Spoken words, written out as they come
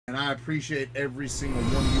And I appreciate every single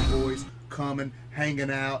one of you boys coming,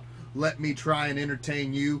 hanging out. Let me try and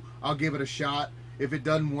entertain you. I'll give it a shot. If it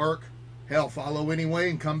doesn't work, hell, follow anyway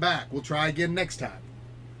and come back. We'll try again next time.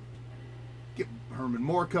 Get Herman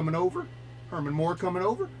Moore coming over. Herman Moore coming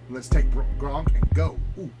over. Let's take Gronk and go.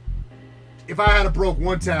 Ooh. If I had broke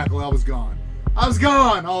one tackle, I was gone. I was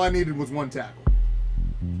gone. All I needed was one tackle.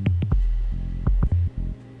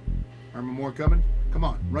 Herman Moore coming. Come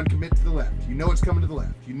on. Run commit to the left. You know it's coming to the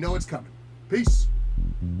left. You know it's coming. Peace.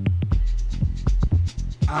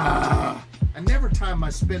 I never time my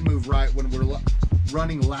spin move right when we're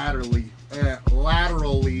running laterally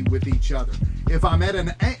with each other. If I'm at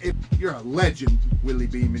if you're a legend, Willie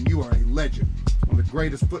Beeman. You are a legend. One of the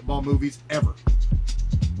greatest football movies ever.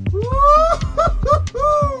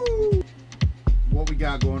 What we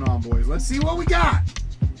got going on, boys? Let's see what we got.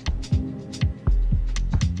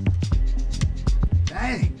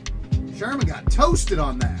 Dang. Sherman got toasted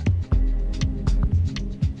on that.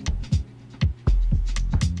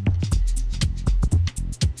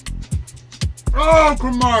 Oh,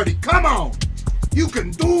 Cromartie, come on. You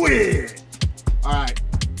can do it. All right.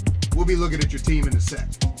 We'll be looking at your team in a sec.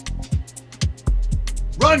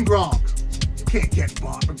 Run, Gronk. Can't get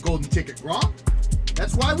bought a golden ticket, Gronk.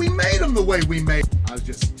 That's why we made him the way we made him. I was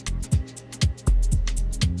just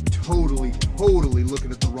totally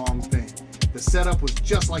looking at the wrong thing. The setup was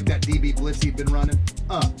just like that DB blitz he'd been running.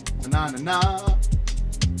 Na-na-na.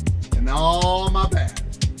 And all my bad.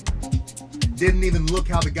 Didn't even look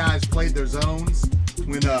how the guys played their zones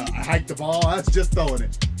when I hiked the ball. I was just throwing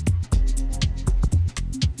it.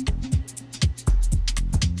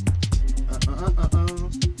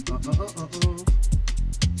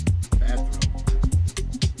 Bad throw.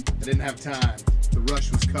 I didn't have time. The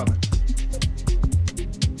rush was coming.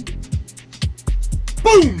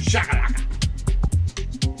 Boom! Shakalaka!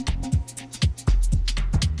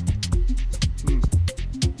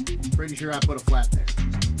 Pretty sure I put a flat there.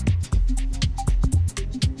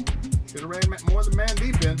 Should have ran more than man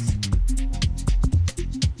defense.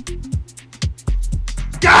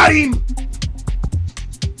 Got him!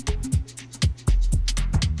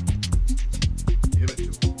 Give it to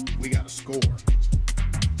him. We got to score.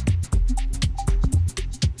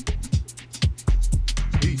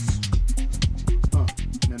 Peace.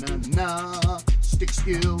 Na-na-na. Stick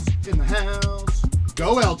skills in the house.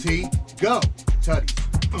 Go, LT. Go. Tutties.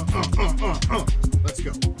 Let's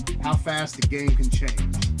go. How fast the game can change.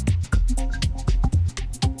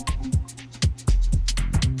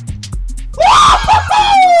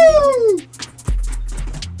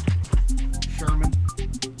 Sherman.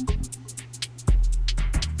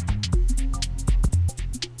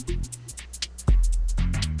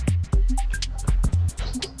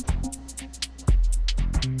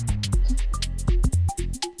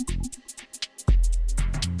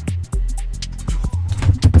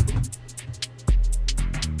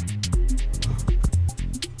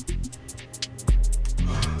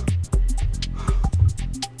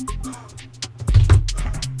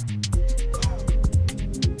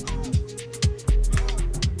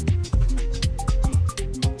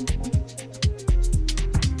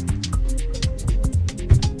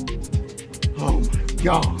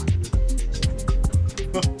 God.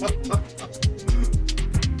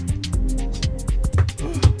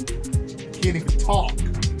 Can't even talk.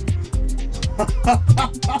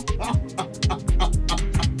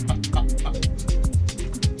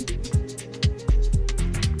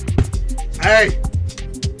 Hey,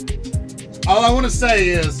 all I want to say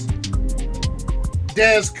is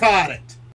DEZ caught it.